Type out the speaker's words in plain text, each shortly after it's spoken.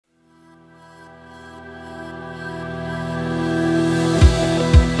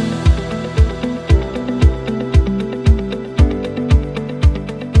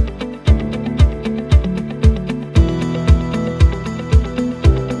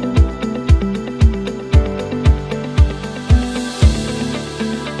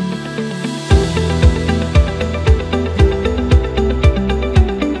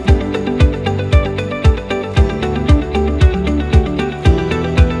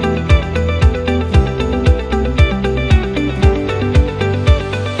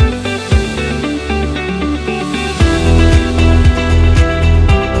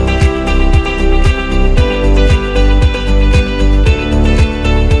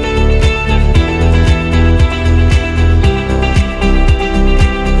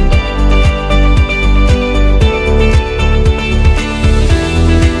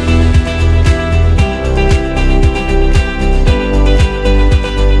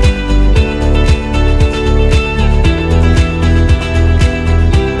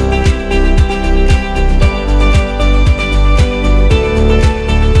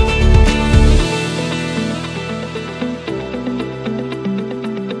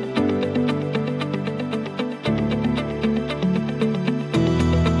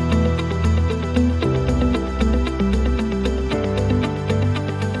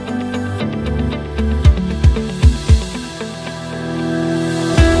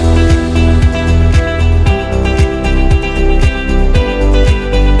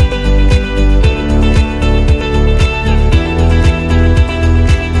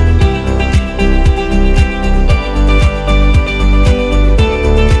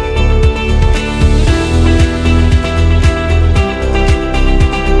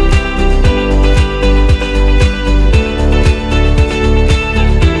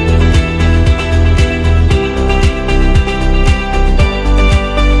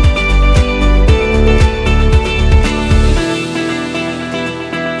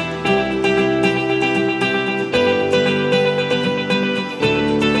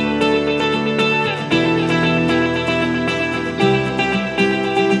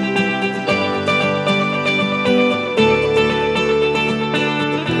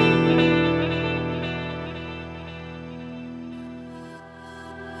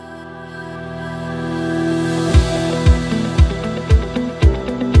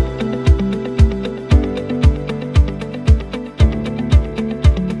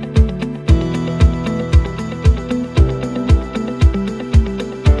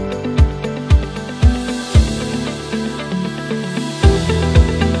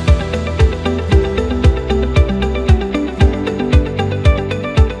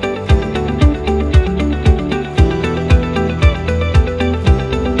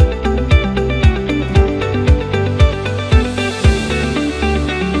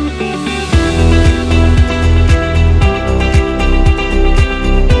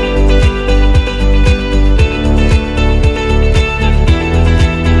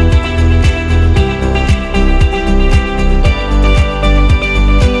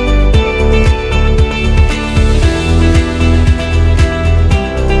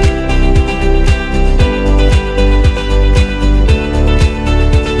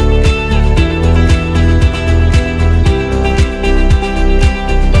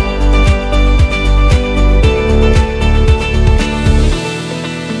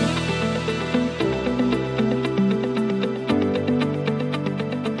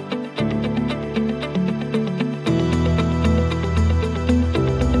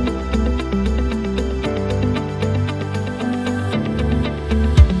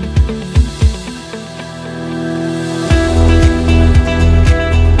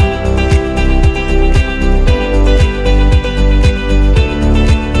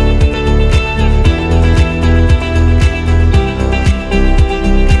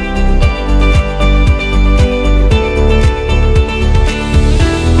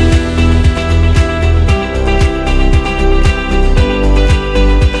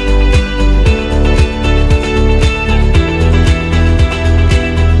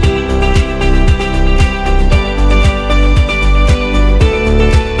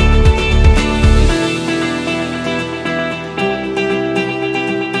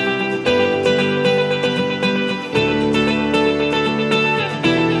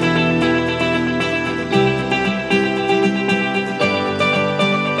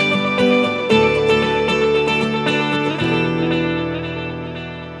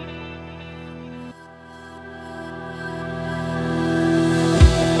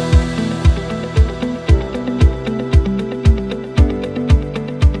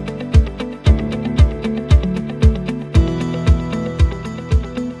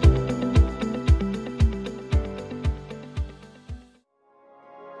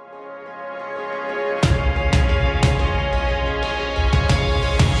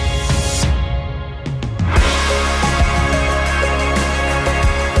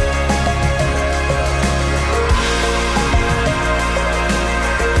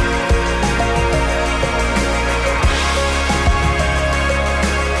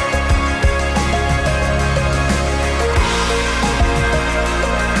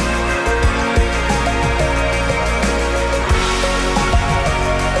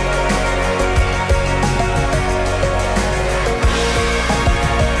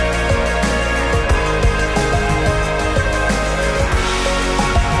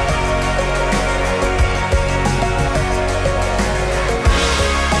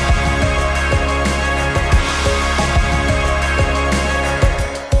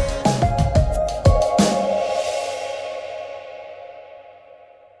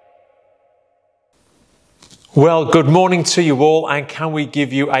Well, good morning to you all, and can we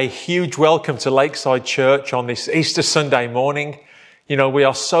give you a huge welcome to Lakeside Church on this Easter Sunday morning. You know, we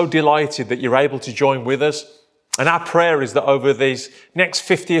are so delighted that you're able to join with us. And our prayer is that over these next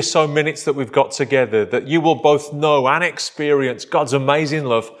 50 or so minutes that we've got together, that you will both know and experience God's amazing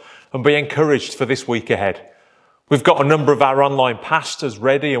love and be encouraged for this week ahead. We've got a number of our online pastors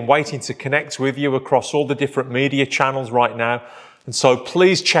ready and waiting to connect with you across all the different media channels right now. And so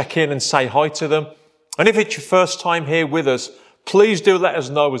please check in and say hi to them. And if it's your first time here with us, please do let us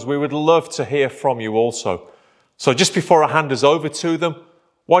know, as we would love to hear from you also. So just before I hand us over to them,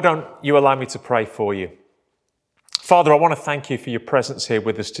 why don't you allow me to pray for you? Father, I want to thank you for your presence here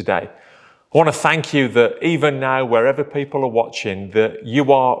with us today. I want to thank you that even now, wherever people are watching, that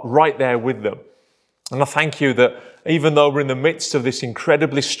you are right there with them. And I thank you that even though we're in the midst of this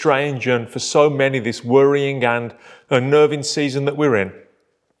incredibly strange and for so many this worrying and unnerving season that we're in,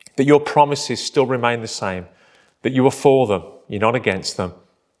 that your promises still remain the same, that you are for them, you're not against them,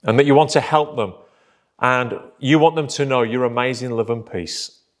 and that you want to help them, and you want them to know your amazing love and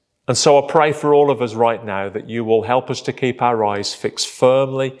peace. And so I pray for all of us right now that you will help us to keep our eyes fixed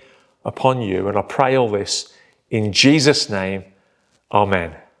firmly upon you. And I pray all this in Jesus' name.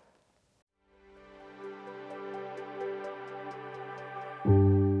 Amen.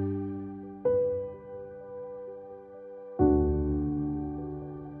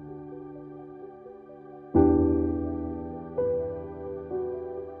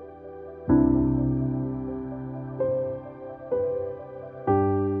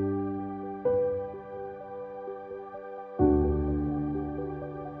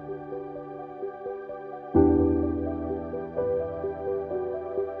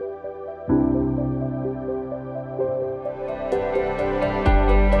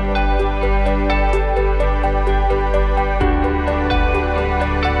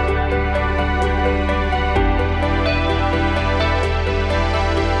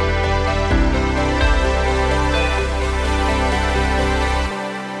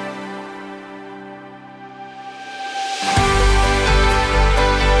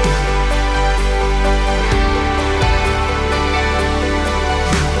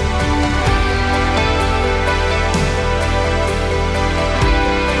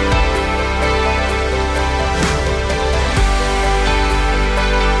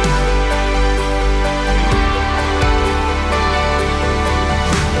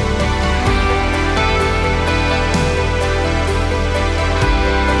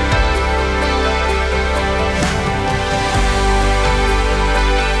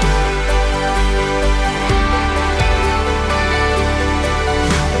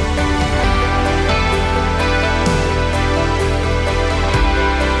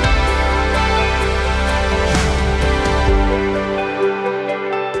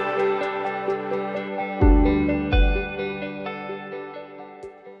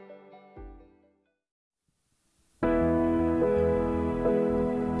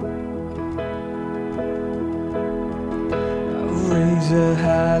 Raise a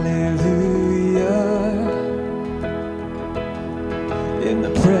hallelujah in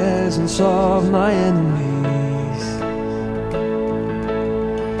the presence of my enemies.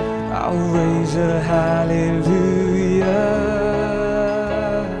 I'll raise a hallelujah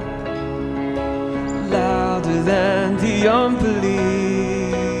louder than the unbelief.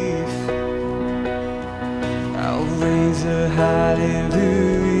 I'll raise a hallelujah.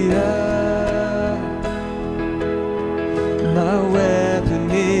 My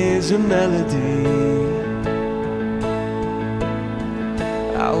weapon is a melody.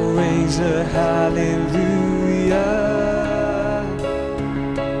 I'll raise a hallelujah.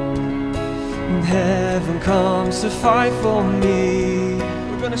 And heaven comes to fight for me.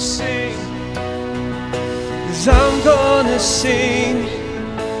 We're gonna sing, 'cause I'm gonna sing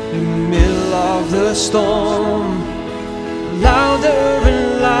in the middle of the storm, louder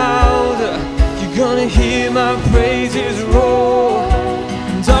and louder. You're gonna hear my praises roar,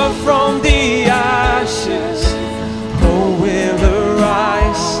 and up from the ashes hope will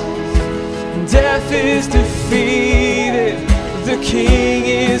arise. Death is defeated, the King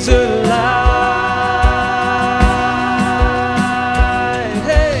is alive.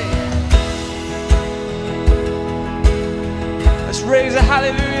 Hey, let's raise a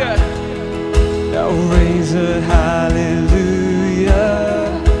hallelujah. I'll raise a hallelujah.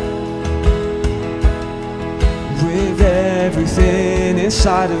 With everything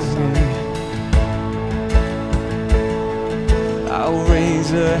inside of me, I'll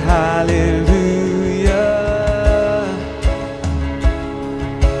raise a hallelujah.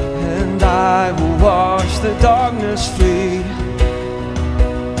 And I will watch the darkness flee.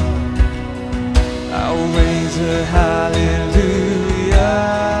 I'll raise raise a hallelujah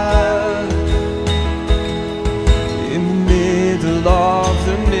in the middle of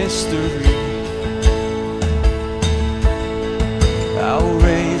the mystery. I'll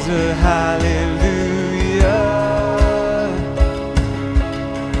raise a hallelujah.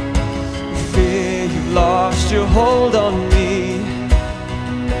 Fear you've lost your hold on me,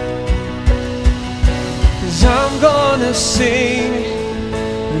 'cause I'm gonna sing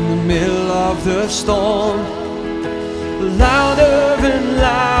in the middle of the storm. Louder and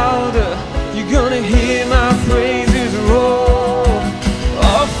louder, you're gonna hear my praises roar.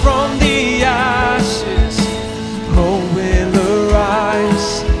 Up from the ashes, hope will arise.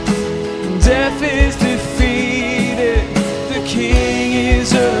 Death is defeated, the King is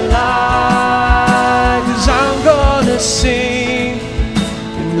alive. 'Cause I'm gonna sing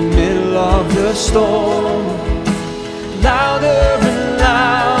in the middle of the storm. Louder and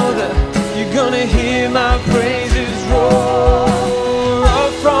louder, you're gonna hear my praises roar.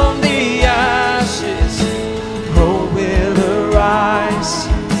 Up from the ashes, hope will arise.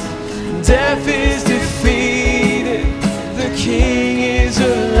 Death is defeated, the King is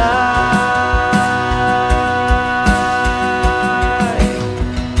alive.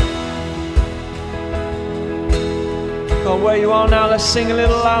 Oh, where you are now, let's sing a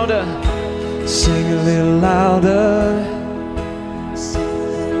little louder. Sing a little louder.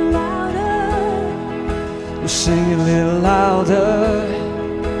 Sing a little louder.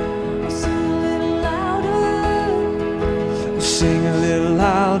 Sing a little louder. Sing a little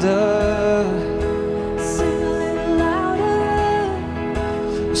louder.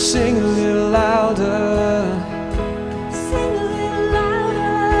 Sing a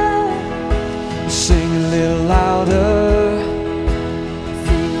little louder.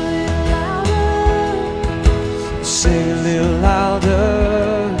 Sing a little louder.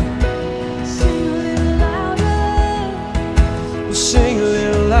 Sing a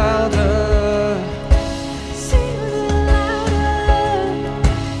little louder.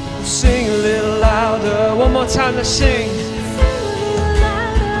 Sing a little louder. One more time, let's sing.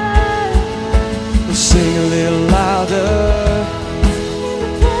 Sing a little louder.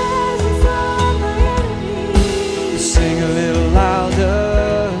 Sing a little louder.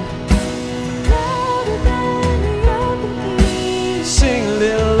 Sing a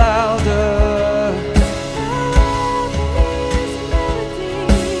little louder.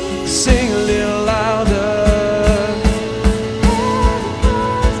 Sing a little louder.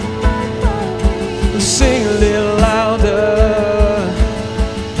 Sing a little louder.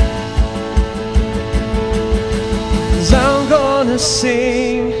 'Cause I'm gonna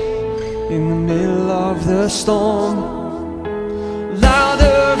sing in the middle of the storm.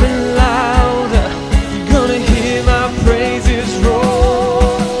 Louder and louder, you're gonna hear my praises roar.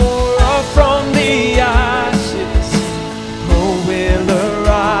 Up from the ashes, hope will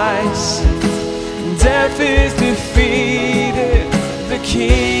arise. Death is defeated, the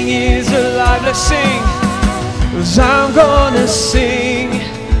King is alive. Let's sing. 'Cause I'm gonna sing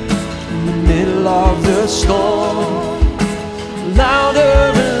in the middle of the storm. Louder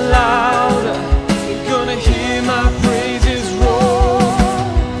and louder, you're gonna hear my praises roar.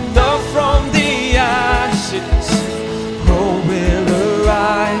 Up from the ashes, hope will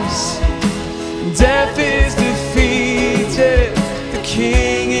arise. Death is defeated, the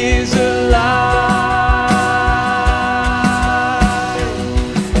King is alive.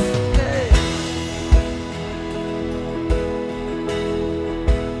 Hey.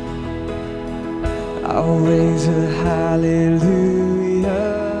 I'll raise a hallelujah.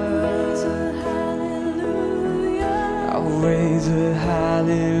 I'll raise a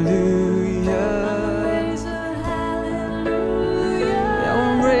hallelujah.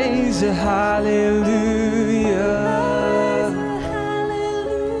 I'll raise a hallelujah.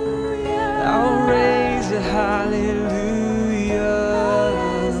 I'll raise a hallelujah.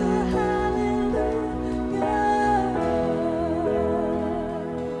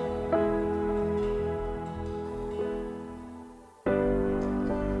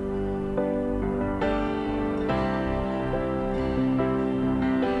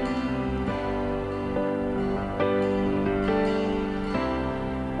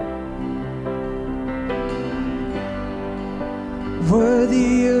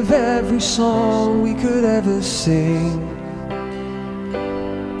 Worthy of every song we could ever sing,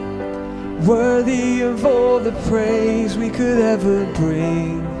 worthy of all the praise we could ever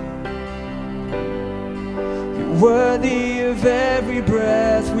bring. You're worthy of every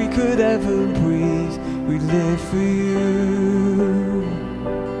breath we could ever breathe. We live for you.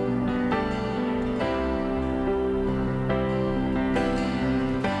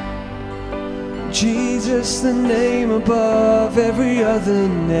 Jesus, the name above every other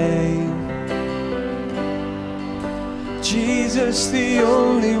name. Jesus, the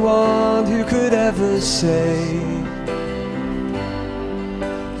only one who could ever save.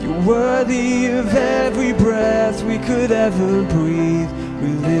 You're worthy of every breath we could ever breathe. We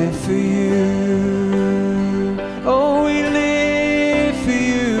live for you. Oh, we live for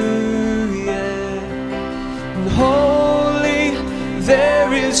you, yeah. And holy,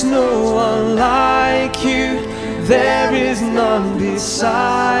 there is no one like you. There is none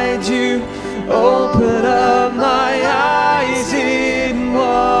beside you. Open up my eyes in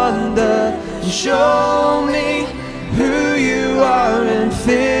wonder and show me who you are, and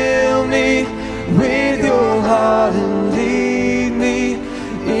fill me with your heart and lead me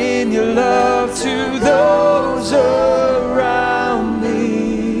in your love to those around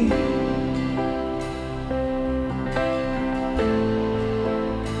me.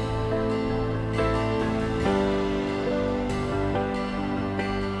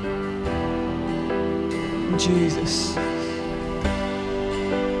 Jesus,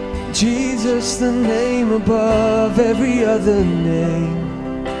 Jesus, the name above every other name.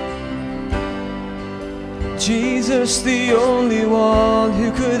 Jesus, the only one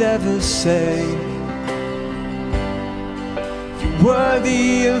who could ever save. You're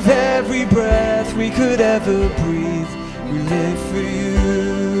worthy of every breath we could ever breathe. We live for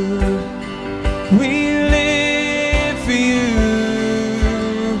you. We live for you.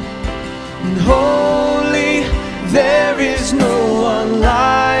 And holy, there is no one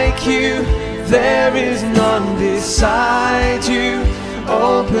like you. There is none beside you.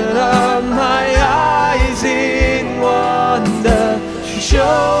 Open up my eyes in wonder.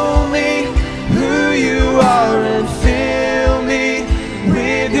 Show me who you are, and fill me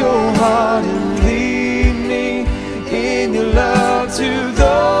with your heart, and lead me in your love to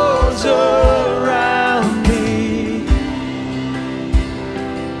those around me.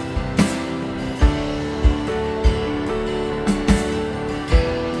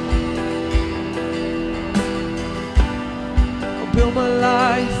 I'll build my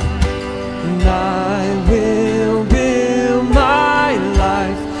life, and I will build my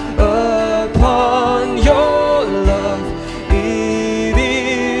life upon your love. It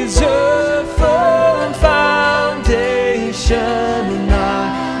is a firm foundation, and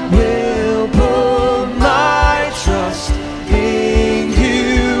I will put my trust in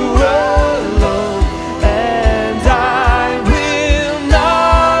you alone, and I will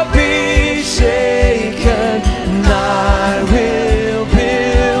not be shaken, and I will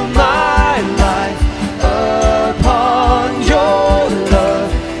build my life upon your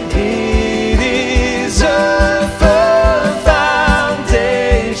love. It is a firm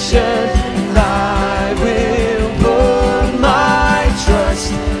foundation, and I will put my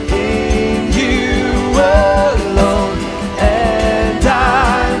trust in you alone, and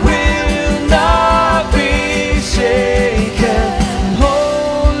I will not be shaken.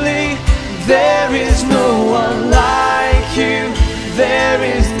 Holy, there is no one like you. There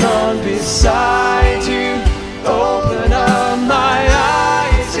is none beside you. Open up my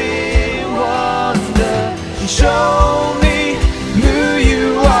eyes in wonder, and show me who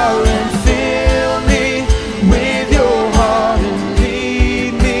you are, and fill me with your heart, and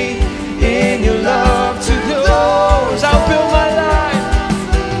lead me in your love to those. I'll build my life,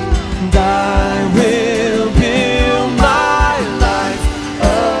 and I will build my life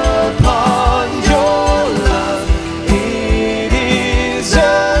upon your love. It is a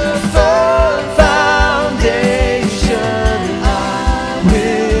firm foundation, and I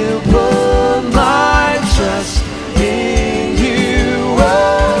will put my trust in you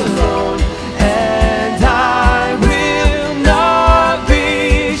alone, and I will not be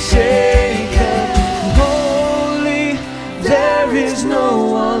shaken. Holy, there is no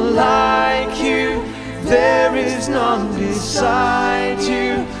one like you. There is none beside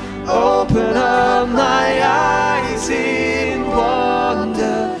you. Open up my eyes in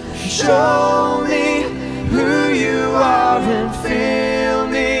wonder. Show me who you are, and fill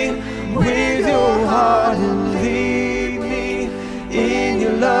me with your heart, and lead me in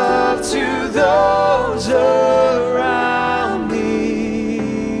your love to those around me.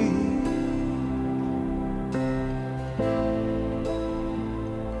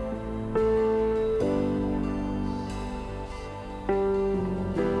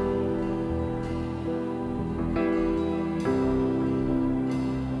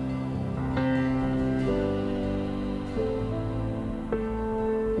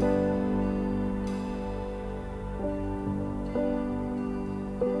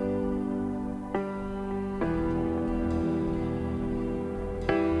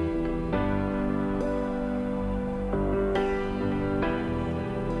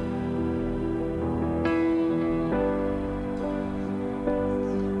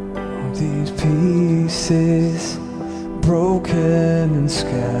 pieces, broken and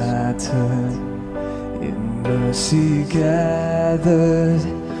scattered, in mercy gathered,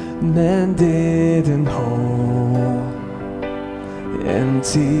 mended and whole,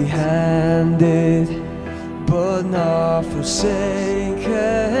 empty-handed but not forsaken.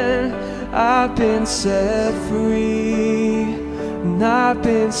 I've been set free, and I've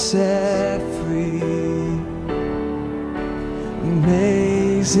been set free.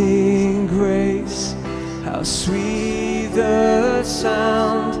 Amazing grace, how sweet the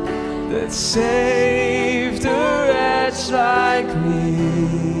sound that saved a wretch like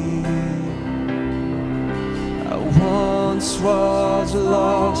me. I once was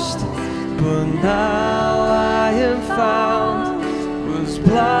lost, but now I am found. Was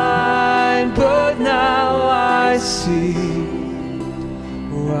blind, but now I see.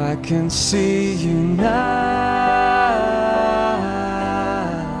 Oh, I can see you now.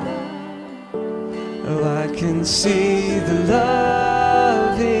 Oh, I can see the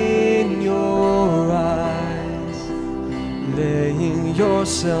love in your eyes, laying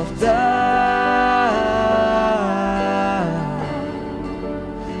yourself down,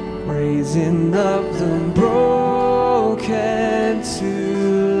 raising up the broken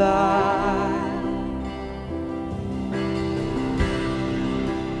to life.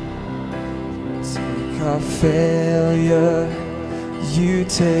 Take our failure, you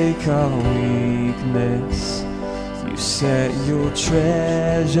take our weakness. You set your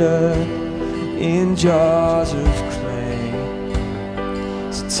treasure in jars of clay.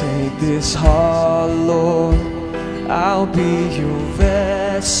 So take this heart, Lord, I'll be your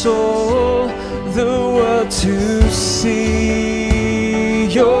vessel, the world to see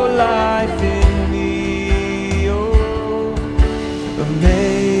your life in me. Oh,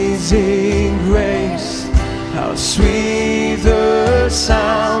 amazing grace, how sweet the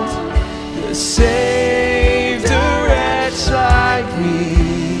sound that saved a wretch like me.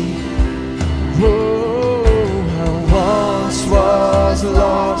 Oh, I once was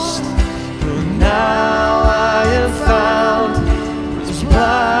lost, but now I am found. Was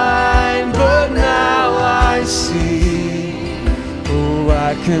blind, but now I see. Oh,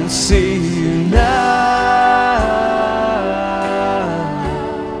 I can see you now.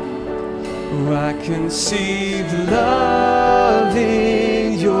 Oh, I can see the love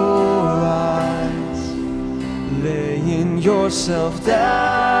in your eyes, laying yourself down,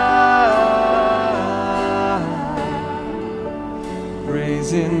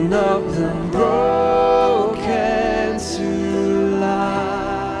 raising up the broken to life.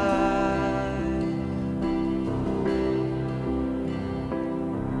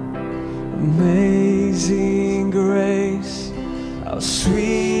 Amazing grace, how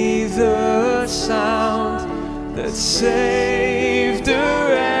sweet the sound that saved a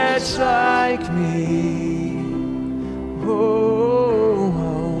wretch like me. Oh, I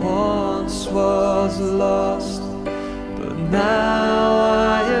once was lost, but now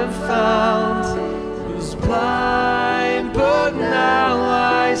I am found. Was blind, but now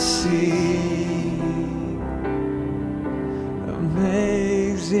I see.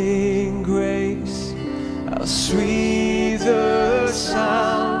 Amazing grace, how sweet the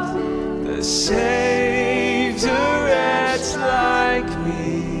sound that saved a wretch like me.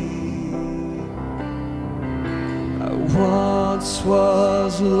 I once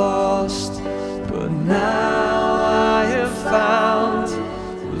was lost, but now I am found.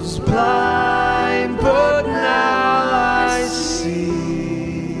 Was blind, but now I see.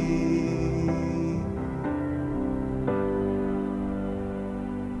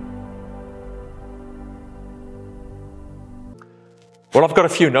 Well, I've got a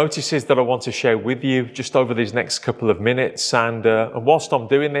few notices that I want to share with you just over these next couple of minutes. And whilst I'm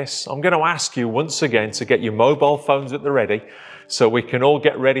doing this, I'm going to ask you once again to get your mobile phones at the ready so we can all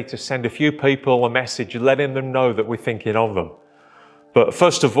get ready to send a few people a message letting them know that we're thinking of them. But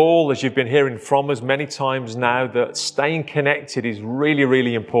first of all, as you've been hearing from us many times now, that staying connected is really,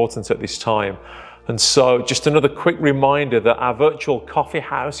 really important at this time. And so just another quick reminder that our virtual coffee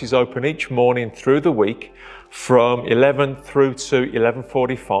house is open each morning through the week from 11 through to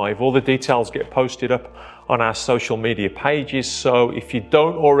 11:45. All the details get posted up on our social media pages. So if you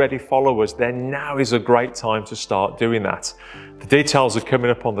don't already follow us, then now is a great time to start doing that. The details are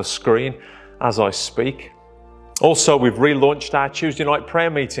coming up on the screen as I speak. Also, we've relaunched our Tuesday night prayer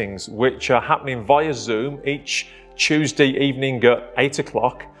meetings, which are happening via Zoom each Tuesday evening at 8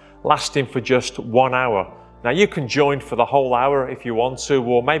 o'clock, lasting for just 1 hour. Now, you can join for the whole hour if you want to,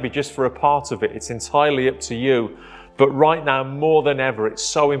 or maybe just for a part of it. It's entirely up to you. But right now, more than ever, it's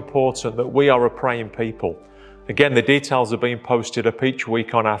so important that we are a praying people. Again, the details are being posted up each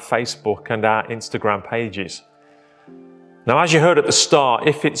week on our Facebook and our Instagram pages. Now, as you heard at the start,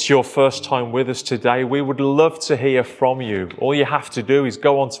 if it's your first time with us today, we would love to hear from you. All you have to do is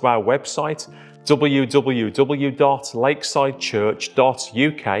go onto our website,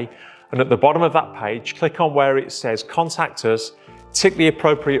 www.lakesidechurch.uk, and at the bottom of that page, click on where it says Contact Us, tick the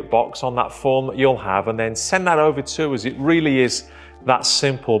appropriate box on that form that you'll have, and then send that over to us. It really is that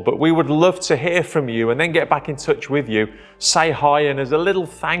simple, but we would love to hear from you and then get back in touch with you, say hi, and as a little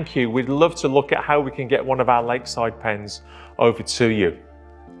thank you, we'd love to look at how we can get one of our Lakeside pens over to you.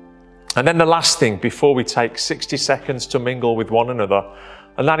 And then the last thing before we take 60 seconds to mingle with one another,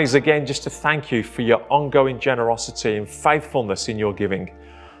 and that is again just to thank you for your ongoing generosity and faithfulness in your giving.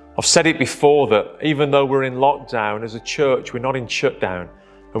 I've said it before that even though we're in lockdown as a church, we're not in shutdown,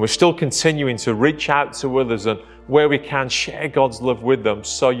 and we're still continuing to reach out to others and where we can share God's love with them.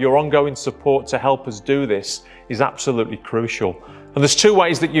 So your ongoing support to help us do this is absolutely crucial. And there's two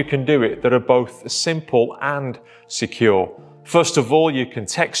ways that you can do it that are both simple and secure. First of all, you can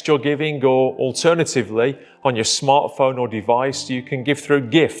text your giving, or alternatively, on your smartphone or device, you can give through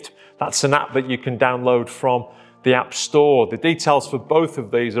Gift. That's an app that you can download from the App Store. The details for both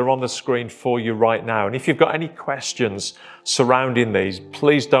of these are on the screen for you right now. And if you've got any questions surrounding these,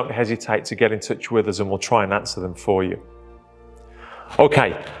 please don't hesitate to get in touch with us and we'll try and answer them for you.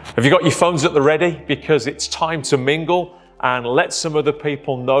 Okay, have you got your phones at the ready? Because it's time to mingle and let some other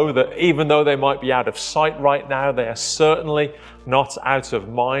people know that even though they might be out of sight right now, they are certainly not out of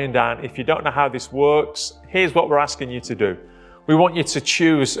mind. And if you don't know how this works, here's what we're asking you to do. We want you to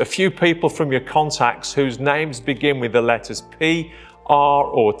choose a few people from your contacts whose names begin with the letters P, R,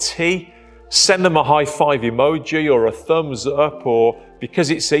 or T. Send them a high five emoji or a thumbs up, or because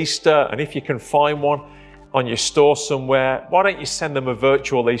it's Easter, and if you can find one on your store somewhere, why don't you send them a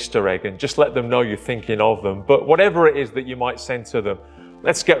virtual Easter egg and just let them know you're thinking of them. But whatever it is that you might send to them,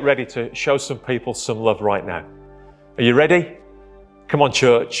 let's get ready to show some people some love right now. Are you ready? Come on,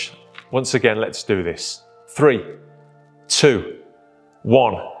 church. Once again, let's do this. 3, 2,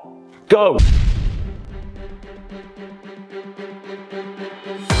 1, go!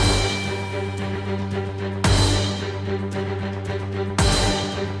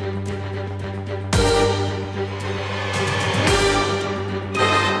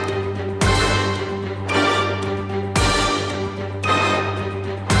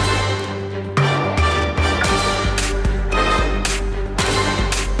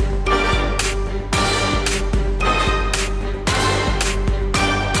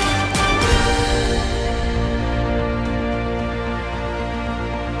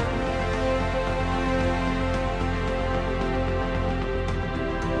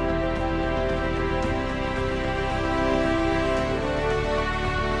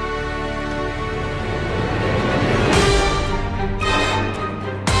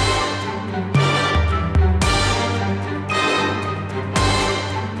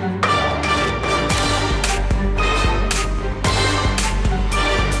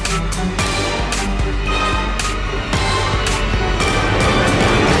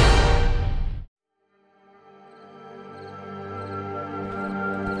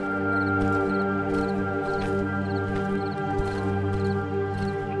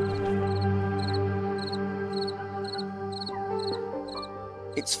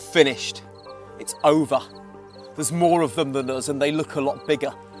 It's finished. It's over. There's more of them than us and they look a lot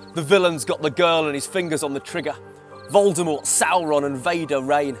bigger. The villain's got the girl and his fingers on the trigger. Voldemort, Sauron and Vader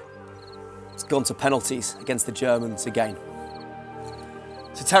reign. It's gone to penalties against the Germans again.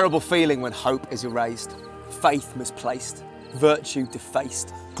 It's a terrible feeling when hope is erased, faith misplaced, virtue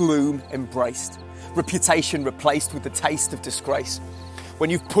defaced, gloom embraced, reputation replaced with the taste of disgrace. When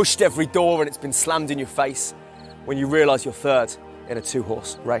you've pushed every door and it's been slammed in your face, when you realise you're third in a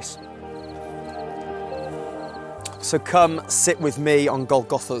two-horse race. So come sit with me on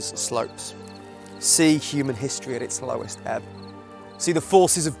Golgotha's slopes. See human history at its lowest ebb. See the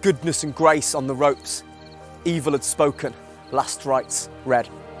forces of goodness and grace on the ropes. Evil had spoken, last rites read.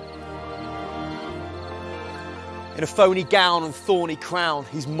 In a phony gown and thorny crown,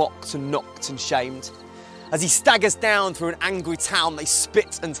 he's mocked and knocked and shamed. As he staggers down through an angry town, they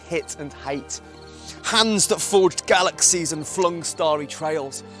spit and hit and hate. Hands that forged galaxies and flung starry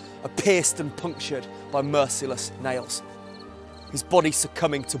trails are pierced and punctured by merciless nails. His body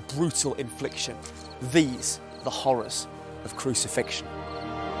succumbing to brutal infliction. These are the horrors of crucifixion.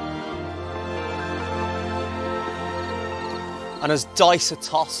 And as dice are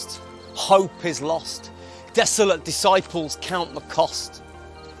tossed, hope is lost. Desolate disciples count the cost.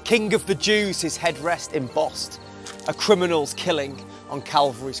 King of the Jews, his headrest embossed, a criminal's killing on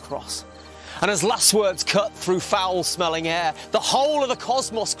Calvary's cross. And as last words cut through foul-smelling air, the whole of the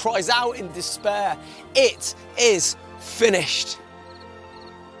cosmos cries out in despair. It is finished.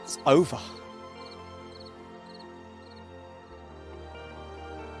 It's over.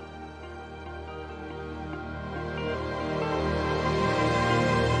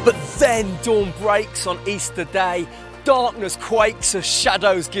 But then dawn breaks on Easter Day. Darkness quakes as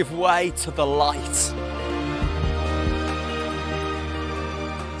shadows give way to the light.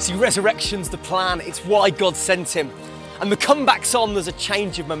 See, resurrection's the plan, it's why God sent him. And the comeback's on, there's a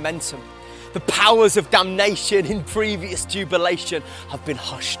change of momentum. The powers of damnation in previous jubilation have been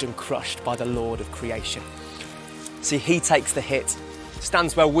hushed and crushed by the Lord of creation. See, he takes the hit,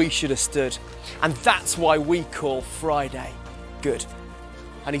 stands where we should have stood. And that's why we call Friday good.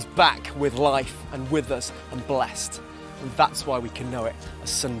 And he's back with life and with us and blessed. And that's why we can know it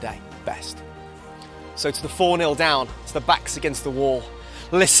as Sunday best. So to the 4-0 down, to the backs against the wall,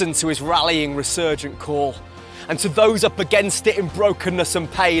 listen to his rallying, resurgent call. And to those up against it in brokenness and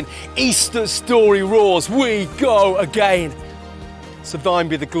pain, Easter's story roars, we go again. So thine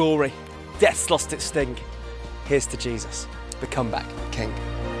be the glory, death's lost its sting. Here's to Jesus, the comeback king.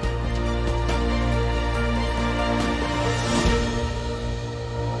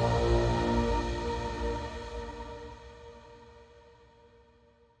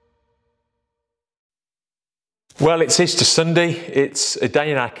 Well, it's Easter Sunday. It's a day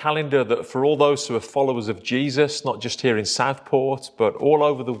in our calendar that for all those who are followers of Jesus, not just here in Southport, but all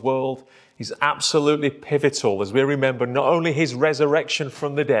over the world, is absolutely pivotal as we remember not only his resurrection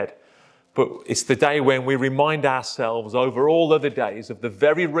from the dead, but it's the day when we remind ourselves over all other days of the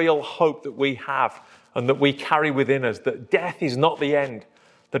very real hope that we have and that we carry within us, that death is not the end,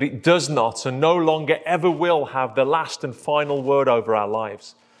 that it does not and no longer ever will have the last and final word over our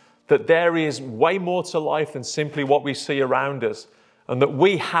lives. That there is way more to life than simply what we see around us, and that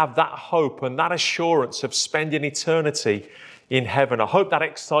we have that hope and that assurance of spending eternity in heaven. I hope that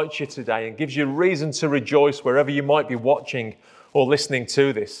excites you today and gives you reason to rejoice wherever you might be watching or listening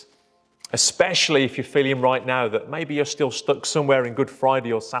to this, especially if you're feeling right now that maybe you're still stuck somewhere in Good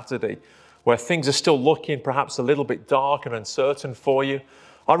Friday or Saturday, where things are still looking perhaps a little bit dark and uncertain for you.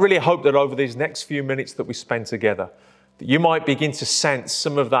 I really hope that over these next few minutes that we spend together, that you might begin to sense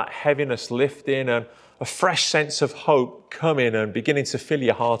some of that heaviness lifting and a fresh sense of hope coming and beginning to fill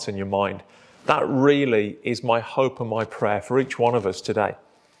your heart and your mind. That really is my hope and my prayer for each one of us today.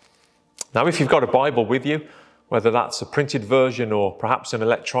 Now, if you've got a Bible with you, whether that's a printed version or perhaps an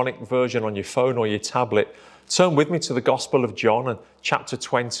electronic version on your phone or your tablet, turn with me to the Gospel of John and chapter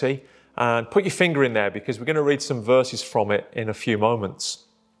 20 and put your finger in there because we're going to read some verses from it in a few moments.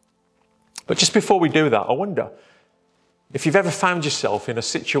 But just before we do that, I wonder if you've ever found yourself in a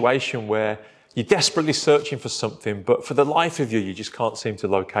situation where you're desperately searching for something, but for the life of you, you just can't seem to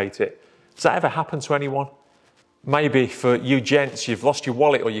locate it. Has that ever happened to anyone? Maybe for you gents, you've lost your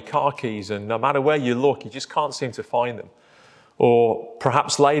wallet or your car keys, and no matter where you look, you just can't seem to find them. Or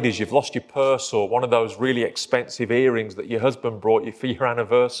perhaps ladies, you've lost your purse or one of those really expensive earrings that your husband brought you for your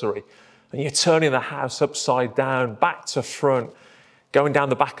anniversary, and you're turning the house upside down, back to front, going down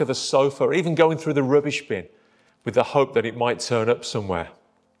the back of the sofa, or even going through the rubbish bin, with the hope that it might turn up somewhere.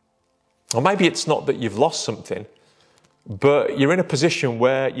 Or maybe it's not that you've lost something, but you're in a position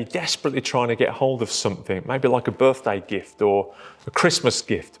where you're desperately trying to get hold of something, maybe like a birthday gift or a Christmas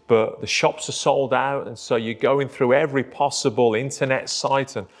gift, but the shops are sold out, and so you're going through every possible internet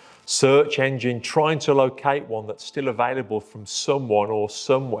site and search engine trying to locate one that's still available from someone or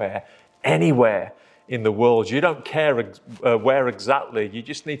somewhere, anywhere in the world. You don't care where exactly, you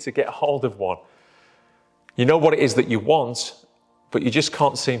just need to get hold of one. You know what it is that you want, but you just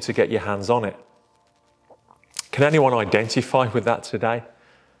can't seem to get your hands on it. Can anyone identify with that today?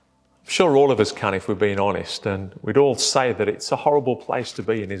 I'm sure all of us can if we're being honest, and we'd all say that it's a horrible place to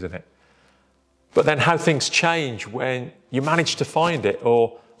be in, isn't it? But then how things change when you manage to find it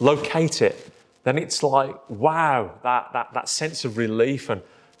or locate it, then it's like, wow, that sense of relief and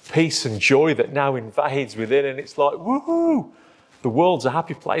peace and joy that now invades within, and it's like, woohoo, the world's a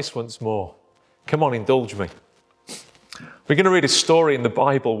happy place once more. Come on, indulge me. We're going to read a story in the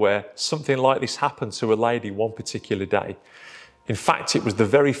Bible where something like this happened to a lady one particular day. In fact, it was the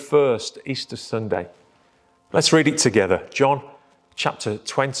very first Easter Sunday. Let's read it together. John chapter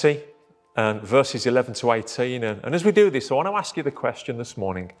 20 and verses 11 to 18. And as we do this, I want to ask you the question this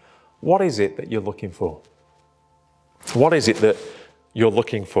morning. What is it that you're looking for? What is it that you're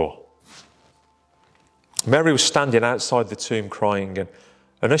looking for? Mary was standing outside the tomb crying,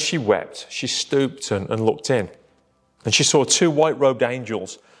 and as she wept, she stooped and looked in. And she saw two white-robed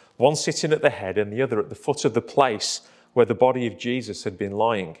angels, one sitting at the head and the other at the foot of the place where the body of Jesus had been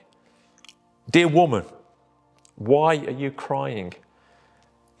lying. "Dear woman, why are you crying?"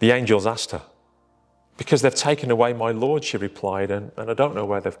 The angels asked her. "Because they've taken away my Lord," she replied, and I don't know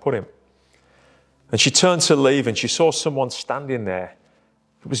where they've put him. And she turned to leave and she saw someone standing there.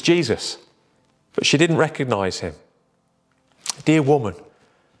 It was Jesus, but she didn't recognize him. "Dear woman,"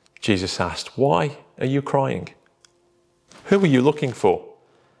 Jesus asked, "why are you crying? Who were you looking for?"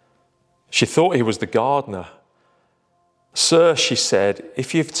 She thought he was the gardener. "Sir," she said,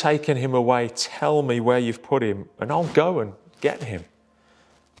 "if you've taken him away, tell me where you've put him, and I'll go and get him."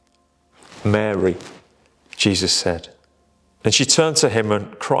 "Mary," Jesus said. And she turned to him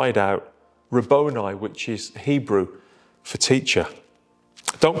and cried out, "Rabboni," which is Hebrew for teacher.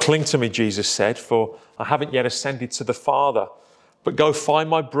 "Don't cling to me," Jesus said, "for I haven't yet ascended to the Father. But go find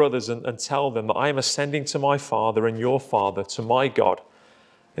my brothers and tell them that I am ascending to my Father and your Father, to my God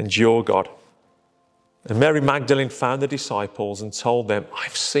and your God." And Mary Magdalene found the disciples and told them,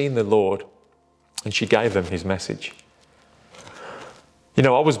 "I've seen the Lord." And she gave them his message. You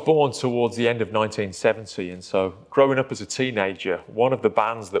know, I was born towards the end of 1970, and so growing up as a teenager, one of the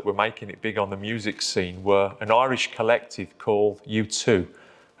bands that were making it big on the music scene were an Irish collective called U2,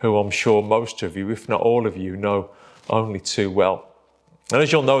 who I'm sure most of you, if not all of you, know only too well. And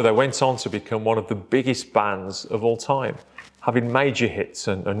as you'll know, they went on to become one of the biggest bands of all time, having major hits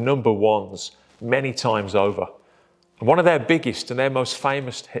and number ones many times over. And one of their biggest and their most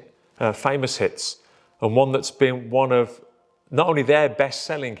famous hits, and one that's been one of not only their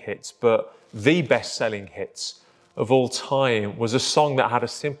best-selling hits, but the best-selling hits of all time, was a song that had a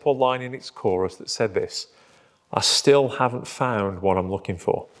simple line in its chorus that said this: "I still haven't found what I'm looking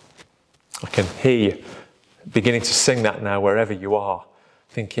for." I can hear you beginning to sing that now wherever you are,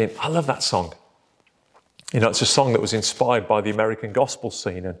 thinking, I love that song. You know, it's a song that was inspired by the American gospel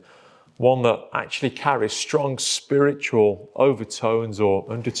scene, and one that actually carries strong spiritual overtones or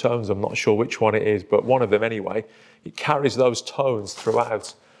undertones. I'm not sure which one it is, but one of them anyway. It carries those tones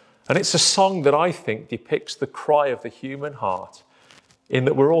throughout. And it's a song that I think depicts the cry of the human heart, in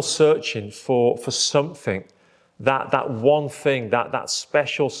that we're all searching for something, that one thing, that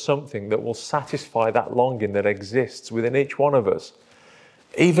special something that will satisfy that longing that exists within each one of us.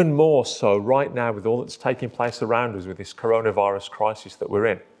 Even more so right now with all that's taking place around us with this coronavirus crisis that we're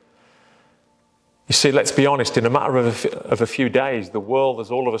in. You see, let's be honest, in a matter of a few days, the world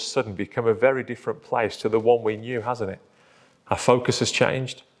has all of a sudden become a very different place to the one we knew, hasn't it? Our focus has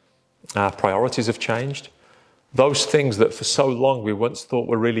changed. Our priorities have changed. Those things that for so long we once thought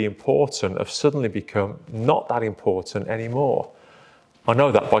were really important have suddenly become not that important anymore. I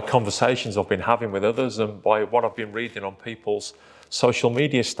know that by conversations I've been having with others and by what I've been reading on people's social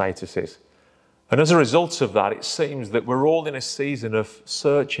media statuses. And as a result of that, it seems that we're all in a season of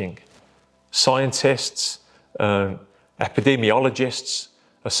searching. Scientists and epidemiologists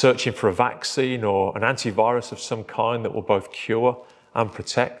are searching for a vaccine or an antivirus of some kind that will both cure and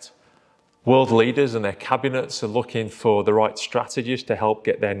protect. World leaders and their cabinets are looking for the right strategies to help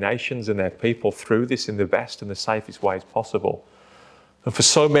get their nations and their people through this in the best and the safest ways possible. And for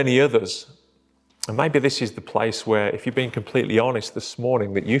so many others, and maybe this is the place where, if you're being completely honest this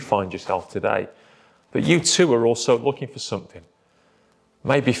morning, that you find yourself today, that you too are also looking for something.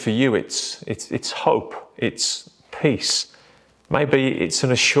 Maybe for you it's hope, it's peace. Maybe it's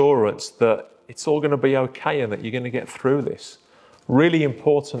an assurance that it's all going to be okay and that you're going to get through this. Really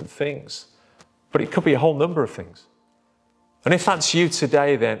important things. But it could be a whole number of things. And if that's you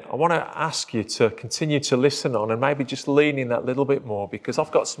today, then I want to ask you to continue to listen on and maybe just lean in that little bit more, because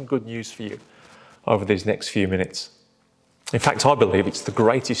I've got some good news for you over these next few minutes. In fact, I believe it's the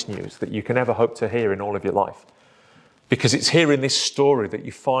greatest news that you can ever hope to hear in all of your life. Because it's here in this story that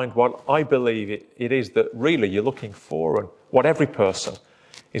you find what I believe it is that really you're looking for, and what every person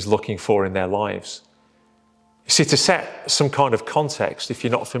is looking for in their lives. You see, to set some kind of context, if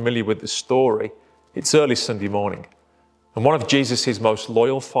you're not familiar with the story, it's early Sunday morning. And one of Jesus' most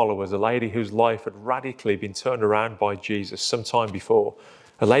loyal followers, a lady whose life had radically been turned around by Jesus some time before,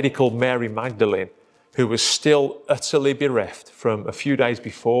 a lady called Mary Magdalene, who was still utterly bereft from a few days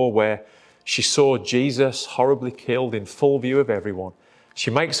before, where she saw Jesus horribly killed in full view of everyone.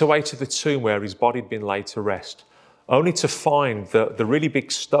 She makes her way to the tomb where his body had been laid to rest, only to find the really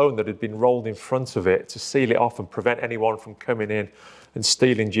big stone that had been rolled in front of it to seal it off and prevent anyone from coming in and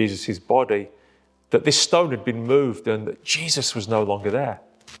stealing Jesus' body, that this stone had been moved and that Jesus was no longer there.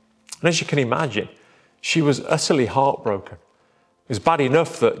 And as you can imagine, she was utterly heartbroken. It was bad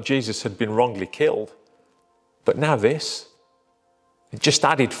enough that Jesus had been wrongly killed, but now this, it just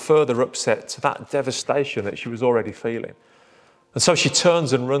added further upset to that devastation that she was already feeling. And so she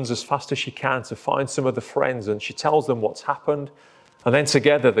turns and runs as fast as she can to find some of the friends, and she tells them what's happened And then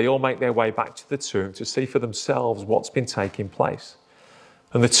together they all make their way back to the tomb to see for themselves what's been taking place.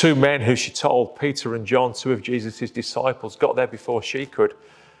 And the two men who she told, Peter and John, two of Jesus' disciples, got there before she could.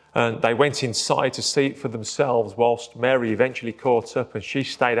 And they went inside to see it for themselves, whilst Mary eventually caught up and she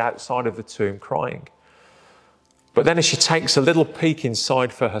stayed outside of the tomb crying. But then as she takes a little peek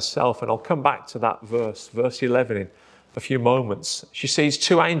inside for herself, and I'll come back to that verse 11 in a few moments, she sees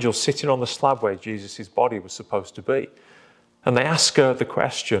two angels sitting on the slab where Jesus' body was supposed to be. And they ask her the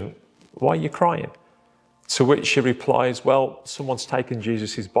question, "Why are you crying?" To which she replies, "Well, someone's taken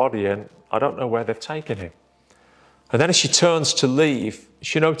Jesus' body and I don't know where they've taken him." And then as she turns to leave,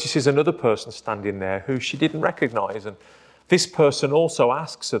 she notices another person standing there who she didn't recognize. And this person also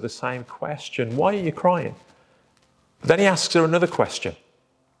asks her the same question, "Why are you crying?" But then he asks her another question.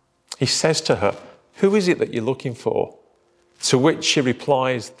 He says to her, "Who is it that you're looking for?" To which she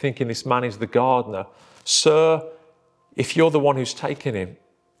replies, thinking this man is the gardener, "Sir, if you're the one who's taken him,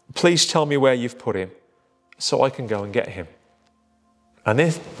 please tell me where you've put him so I can go and get him." And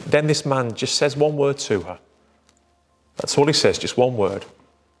then this man just says one word to her. That's all he says, just one word.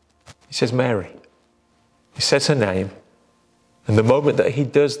 He says, "Mary." He says her name. And the moment that he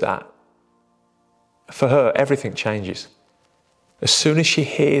does that, for her, everything changes. As soon as she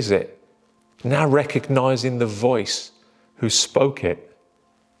hears it, now recognizing the voice who spoke it,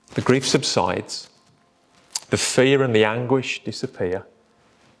 the grief subsides. The fear and the anguish disappear.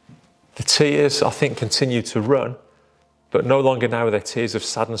 The tears, I think, continue to run, but no longer now are they tears of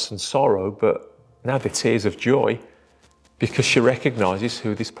sadness and sorrow, but now they're tears of joy, because she recognizes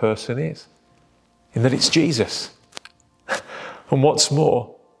who this person is, in that it's Jesus. And what's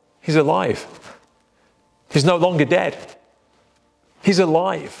more, he's alive. He's no longer dead. He's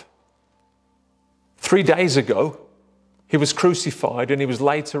alive. 3 days ago, he was crucified and he was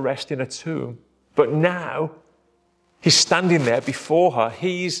laid to rest in a tomb. But now, he's standing there before her.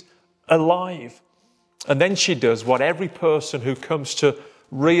 He's alive. And then she does what every person who comes to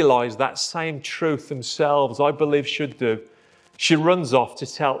realize that same truth themselves, I believe, should do. She runs off to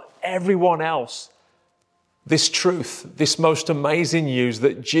tell everyone else this truth, this most amazing news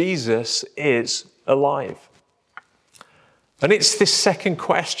that Jesus is alive. And it's this second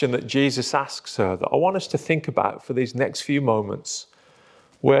question that Jesus asks her that I want us to think about for these next few moments,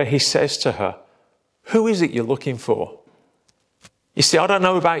 where he says to her, "Who is it you're looking for?" You see, I don't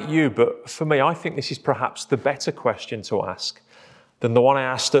know about you, but for me, I think this is perhaps the better question to ask than the one I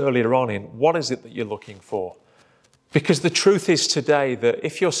asked earlier on in, what is it that you're looking for? Because the truth is today that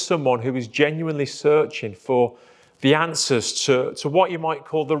if you're someone who is genuinely searching for the answers to what you might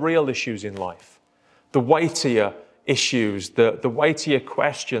call the real issues in life, the weightier issues, the weightier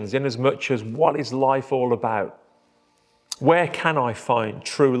questions, in as much as what is life all about? Where can I find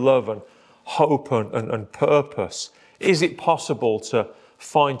true love and hope and purpose? Is it possible to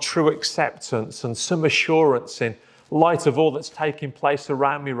find true acceptance and some assurance in light of all that's taking place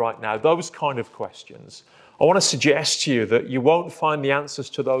around me right now? Those kind of questions. I want to suggest to you that you won't find the answers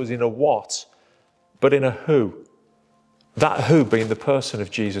to those in a what, but in a who. That who being the person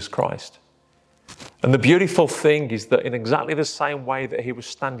of Jesus Christ. And the beautiful thing is that in exactly the same way that he was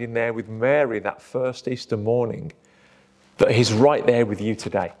standing there with Mary that first Easter morning, that he's right there with you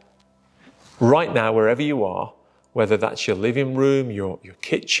today. Right now, wherever you are, whether that's your living room, your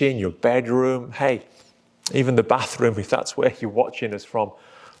kitchen, your bedroom, hey, even the bathroom, if that's where you're watching us from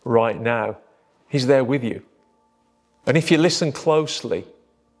right now, he's there with you. And if you listen closely,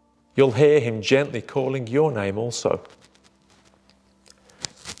 you'll hear him gently calling your name also.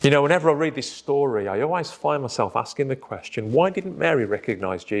 You know, whenever I read this story, I always find myself asking the question, why didn't Mary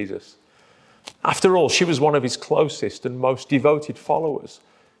recognize Jesus? After all, she was one of his closest and most devoted followers.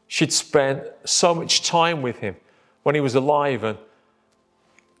 She'd spent so much time with him when he was alive and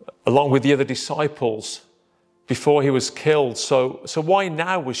along with the other disciples before he was killed. So why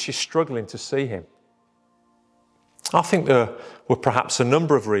now was she struggling to see him? I think there were perhaps a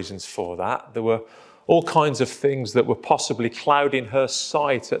number of reasons for that. There were all kinds of things that were possibly clouding her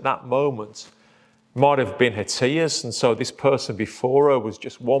sight at that moment. Might have been her tears, and so this person before her was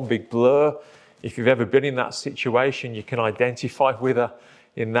just one big blur. If you've ever been in that situation, you can identify with her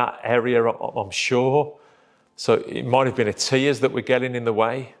in that area, I'm sure. So it might have been her tears that were getting in the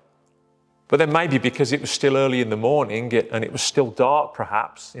way. But then maybe because it was still early in the morning and it was still dark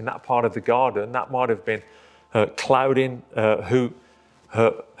perhaps in that part of the garden, that might have been clouding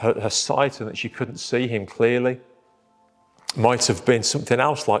her sight and that she couldn't see him clearly. Might have been something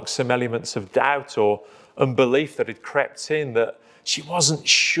else like some elements of doubt or unbelief that had crept in, that she wasn't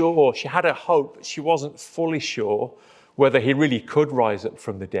sure. She had a hope, but she wasn't fully sure whether he really could rise up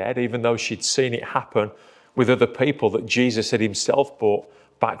from the dead, even though she'd seen it happen with other people that Jesus had himself brought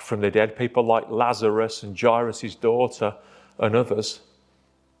back from the dead, people like Lazarus and Jairus' daughter and others.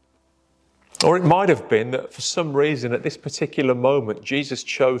 Or it might have been that for some reason at this particular moment, Jesus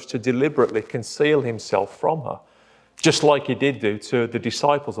chose to deliberately conceal himself from her, just like he did do to the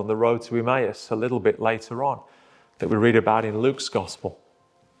disciples on the road to Emmaus a little bit later on, that we read about in Luke's Gospel.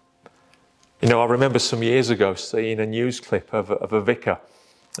 You know, I remember some years ago seeing a news clip of a vicar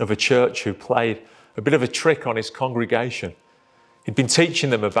of a church who played a bit of a trick on his congregation. He'd been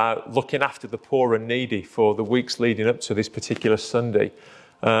teaching them about looking after the poor and needy for the weeks leading up to this particular Sunday,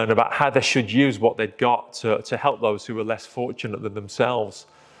 and about how they should use what they'd got to help those who were less fortunate than themselves.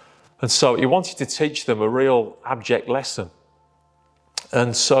 And so he wanted to teach them a real abject lesson.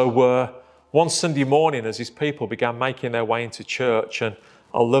 And so one Sunday morning, as his people began making their way into church, and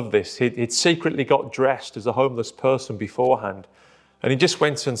I love this, he'd secretly got dressed as a homeless person beforehand, and he just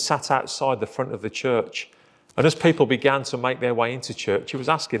went and sat outside the front of the church. And as people began to make their way into church, he was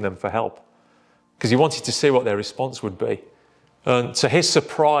asking them for help, because he wanted to see what their response would be. And to his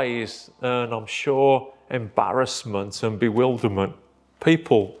surprise, and I'm sure embarrassment and bewilderment,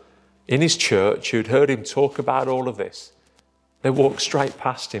 people in his church who'd heard him talk about all of this, they walked straight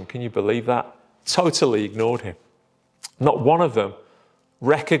past him. Can you believe that? Totally ignored him. Not one of them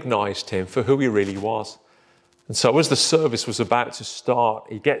recognized him for who he really was. And so as the service was about to start,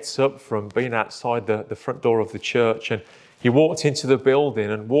 he gets up from being outside the front door of the church, and he walked into the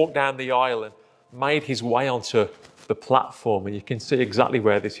building and walked down the aisle and made his way onto the platform. And you can see exactly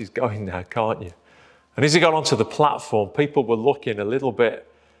where this is going now, can't you? And as he got onto the platform, people were looking a little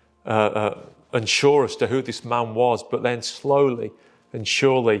bit unsure as to who this man was, but then slowly and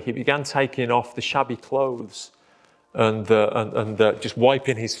surely he began taking off the shabby clothes and just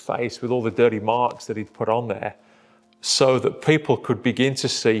wiping his face with all the dirty marks that he'd put on there, so that people could begin to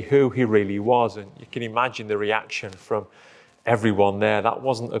see who he really was. And you can imagine the reaction from everyone there. That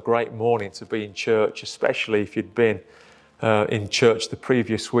wasn't a great morning to be in church, especially if you'd been in church the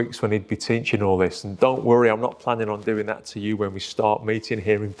previous weeks when he'd be teaching all this. And don't worry, I'm not planning on doing that to you when we start meeting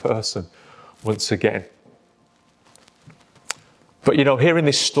here in person once again. But you know, hearing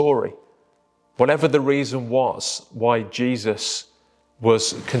this story, whatever the reason was why Jesus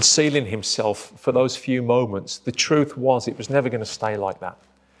was concealing himself for those few moments, the truth was it was never going to stay like that.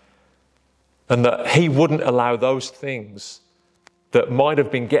 And that he wouldn't allow those things that might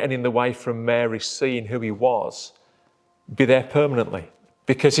have been getting in the way from Mary seeing who he was be there permanently,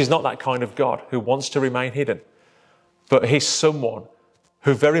 because he's not that kind of God who wants to remain hidden, but he's someone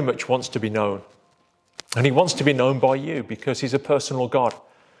who very much wants to be known. And he wants to be known by you because he's a personal God.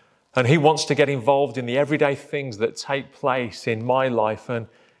 And he wants to get involved in the everyday things that take place in my life and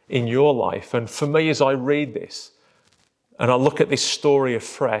in your life. And for me, as I read this and I look at this story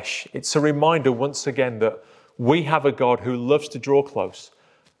afresh, it's a reminder once again that we have a God who loves to draw close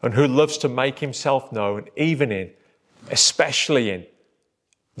and who loves to make himself known, especially in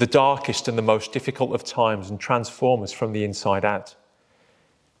the darkest and the most difficult of times, and transform us from the inside out.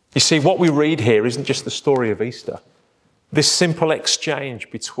 You see, what we read here isn't just the story of Easter. This simple exchange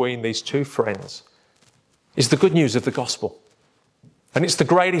between these two friends is the good news of the gospel. And it's the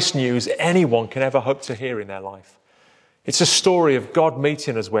greatest news anyone can ever hope to hear in their life. It's a story of God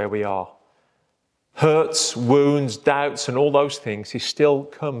meeting us where we are. Hurts, wounds, doubts, and all those things, he still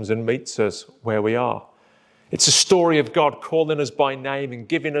comes and meets us where we are. It's a story of God calling us by name and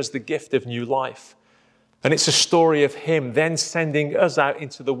giving us the gift of new life. And it's a story of him then sending us out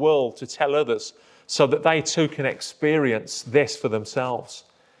into the world to tell others so that they too can experience this for themselves.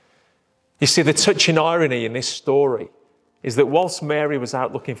 You see, the touching irony in this story is that whilst Mary was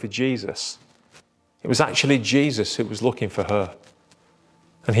out looking for Jesus, it was actually Jesus who was looking for her.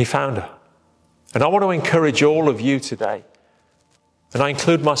 And he found her. And I want to encourage all of you today, and I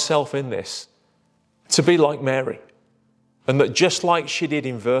include myself in this, to be like Mary. And that just like she did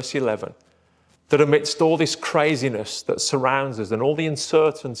in verse 11, that amidst all this craziness that surrounds us and all the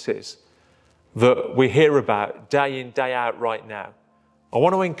uncertainties that we hear about day in, day out right now, I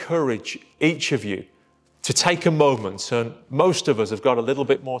want to encourage each of you to take a moment, and most of us have got a little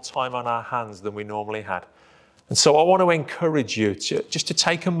bit more time on our hands than we normally had. And so I want to encourage you just to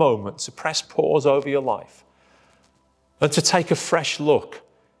take a moment to press pause over your life and to take a fresh look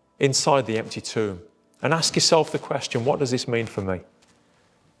inside the empty tomb and ask yourself the question, what does this mean for me?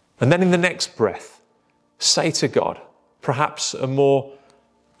 And then in the next breath, say to God, perhaps a more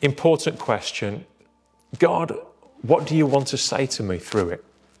important question, God, what do you want to say to me through it?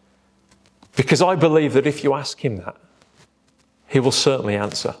 Because I believe that if you ask him that, he will certainly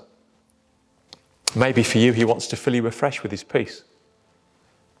answer. Maybe for you, he wants to fill you afresh with his peace.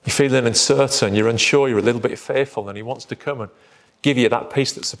 You're feeling uncertain, you're unsure, you're a little bit fearful, and he wants to come and give you that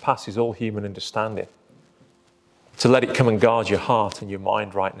peace that surpasses all human understanding. To let it come and guard your heart and your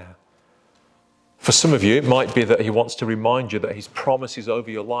mind right now. For some of you, it might be that he wants to remind you that his promises over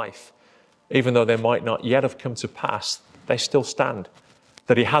your life, even though they might not yet have come to pass, they still stand.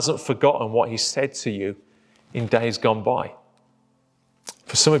 That he hasn't forgotten what he said to you in days gone by.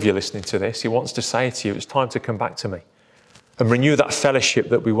 For some of you listening to this, he wants to say to you, it's time to come back to me and renew that fellowship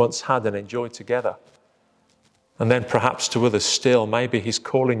that we once had and enjoyed together. And then perhaps to others still, maybe he's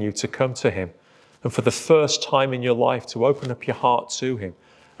calling you to come to him and for the first time in your life to open up your heart to him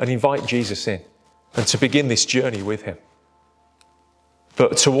and invite Jesus in and to begin this journey with him.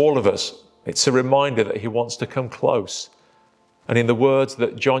 But to all of us, it's a reminder that he wants to come close. And in the words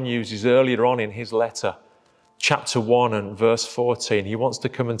that John uses earlier on in his letter, chapter 1 and verse 14, he wants to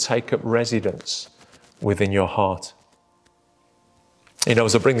come and take up residence within your heart. You know,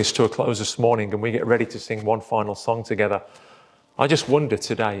 as I bring this to a close this morning and we get ready to sing one final song together, I just wonder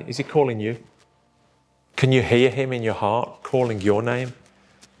today, is he calling you? Can you hear him in your heart calling your name?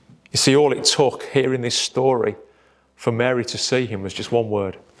 You see, all it took here in this story for Mary to see him was just one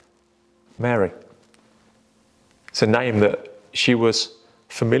word, Mary. It's a name that she was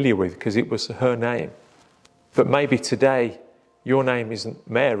familiar with because it was her name. But maybe today your name isn't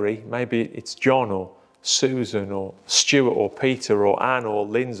Mary, maybe it's John or Susan or Stuart or Peter or Anne or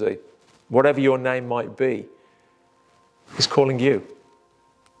Lindsay. Whatever your name might be, he's calling you.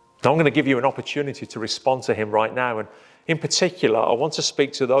 Now I'm going to give you an opportunity to respond to him right now. And in particular, I want to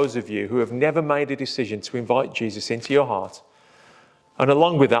speak to those of you who have never made a decision to invite Jesus into your heart. And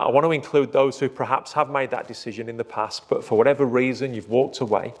along with that, I want to include those who perhaps have made that decision in the past, but for whatever reason you've walked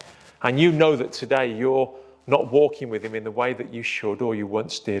away and you know that today you're not walking with him in the way that you should or you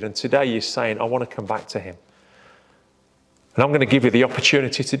once did. And today you're saying, I want to come back to him. And I'm going to give you the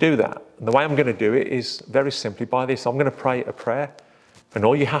opportunity to do that. And the way I'm going to do it is very simply by this. I'm going to pray a prayer. And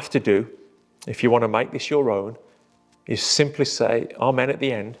all you have to do, if you want to make this your own, is simply say amen at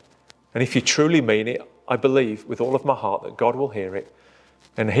the end. And if you truly mean it, I believe with all of my heart that God will hear it.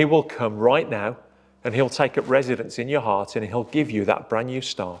 And he will come right now and he'll take up residence in your heart and he'll give you that brand new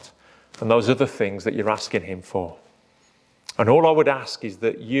start and those other things that you're asking him for. And all I would ask is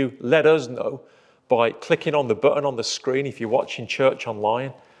that you let us know by clicking on the button on the screen if you're watching Church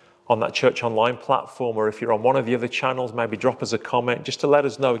Online, on that Church Online platform, or if you're on one of the other channels, maybe drop us a comment just to let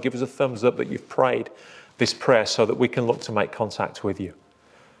us know, give us a thumbs up that you've prayed this prayer so that we can look to make contact with you.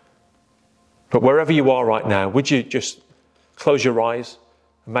 But wherever you are right now, would you just close your eyes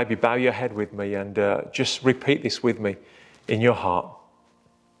and maybe bow your head with me and just repeat this with me in your heart.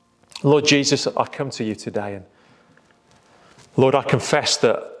 Lord Jesus, I come to you today and Lord, I confess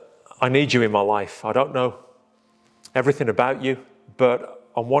that I need you in my life. I don't know everything about you, but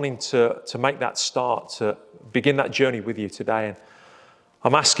I'm wanting to make that start, to begin that journey with you today. And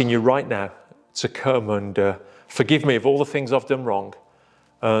I'm asking you right now to come and forgive me of all the things I've done wrong,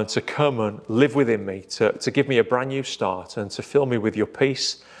 to come and live within me, to give me a brand new start and to fill me with your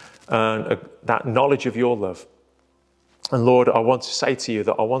peace and that knowledge of your love. And Lord, I want to say to you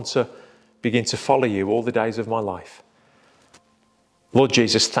that I want to begin to follow you all the days of my life. Lord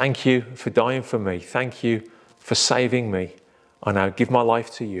Jesus, thank you for dying for me. Thank you for saving me. I now give my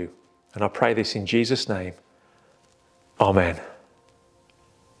life to you. And I pray this in Jesus' name. Amen.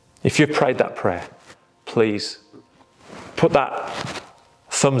 If you've prayed that prayer, please put that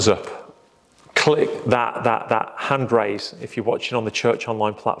thumbs up. Click that hand raise if you're watching on the Church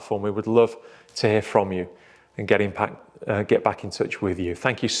Online platform. We would love to hear from you and get back in touch with you.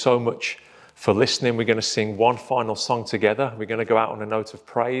 Thank you so much for listening. We're going to sing one final song together. We're going to go out on a note of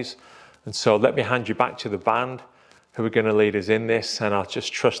praise. And so let me hand you back to the band who are going to lead us in this. And I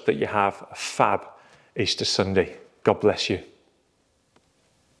just trust that you have a fab Easter Sunday. God bless you.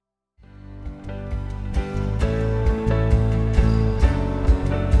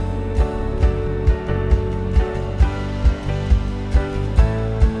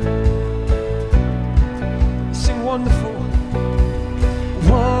 Sing wonderful,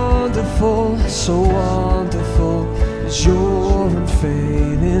 wonderful, so wonderful is your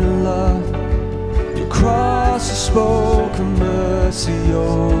unfailing love. Your cross has spoken mercy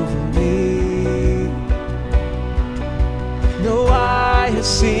over me. No eye has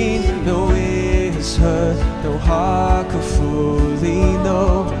seen, no ear has heard, no heart could fully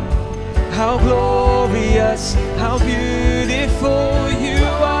know how glorious, how beautiful you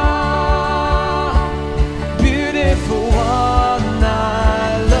are. Beautiful one,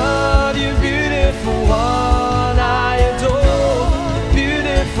 I love you. Beautiful one, I adore.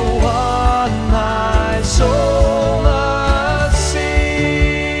 Beautiful one, my soul must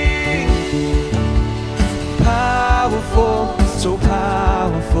sing.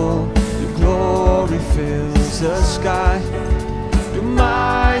 the sky. Your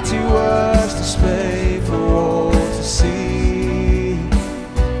mighty works display for all to see.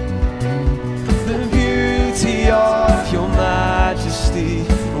 The beauty of your majesty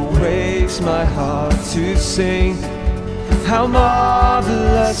awakes my heart to sing. How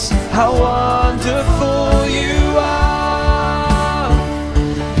marvelous, how wonderful you are.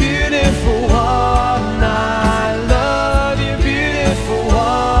 Beautiful one, I love you. Beautiful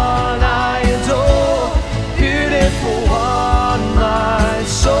one, I adore. Beautiful one, my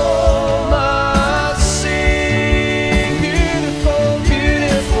soul must sing. Beautiful,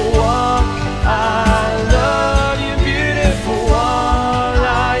 beautiful one, I love you. Beautiful one,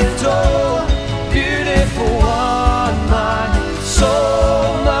 I adore. Beautiful one, my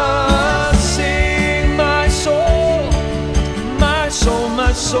soul must sing. My soul, my soul,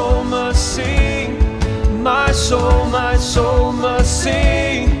 my soul must sing. My soul, my soul must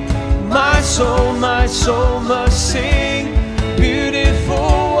sing. My soul, my soul must sing.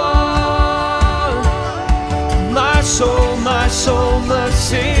 Beautiful one. My soul must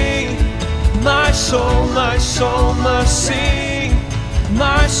sing. My soul must sing.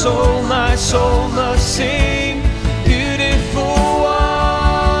 My soul must sing. Beautiful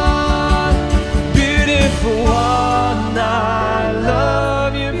one. Beautiful one, I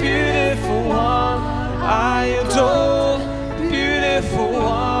love you. Beautiful one, I adore. Beautiful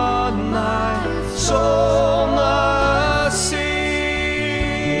one, my soul must sing.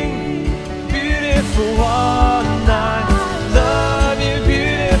 Beautiful one, I love you.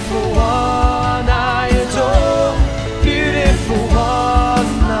 Beautiful one, I adore. Beautiful one,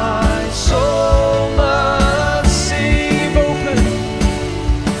 my soul must sing.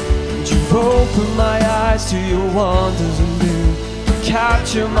 You've opened my eyes to your wonders anew.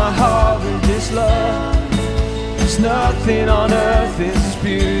 Capture my heart with this love. There's nothing on earth as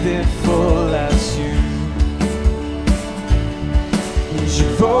beautiful as you.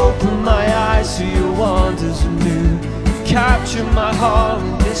 You've opened my eyes to your wonders anew. Capture my heart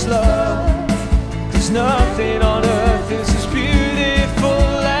with this love. There's nothing on earth as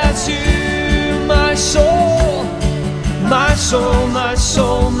beautiful as you. My soul, my soul, my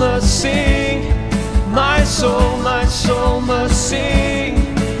soul must sing. My soul must sing.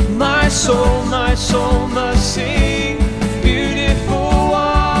 My soul must sing. Beautiful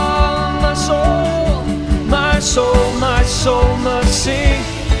one, my soul must sing.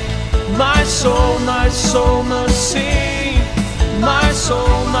 My soul must sing. My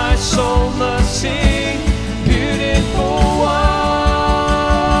soul must sing. Beautiful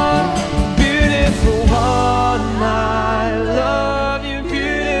one, beautiful one, I love you.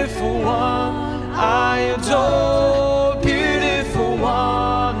 Beautiful one, I adore. Beautiful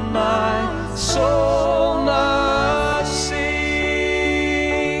one, my soul must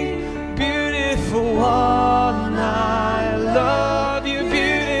sing. Beautiful one, I love you.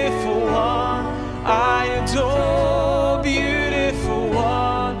 Beautiful one, I adore. Beautiful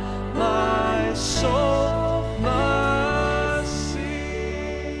one, my soul must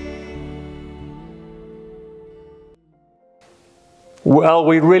sing. Well,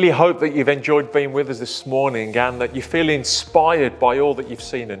 we really hope that you've enjoyed being with us this morning and that you feel inspired by all that you've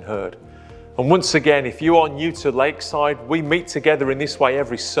seen and heard. And once again, if you are new to Lakeside, we meet together in this way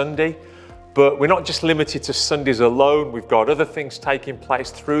every Sunday, but we're not just limited to Sundays alone. We've got other things taking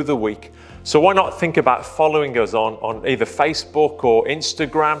place through the week. So why not think about following us on either Facebook or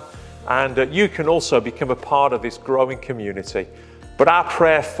Instagram, and you can also become a part of this growing community. But our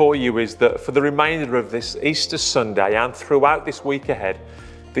prayer for you is that for the remainder of this Easter Sunday and throughout this week ahead,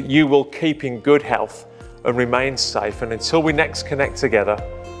 that you will keep in good health and remain safe. And until we next connect together,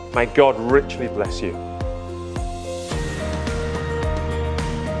 may God richly bless you.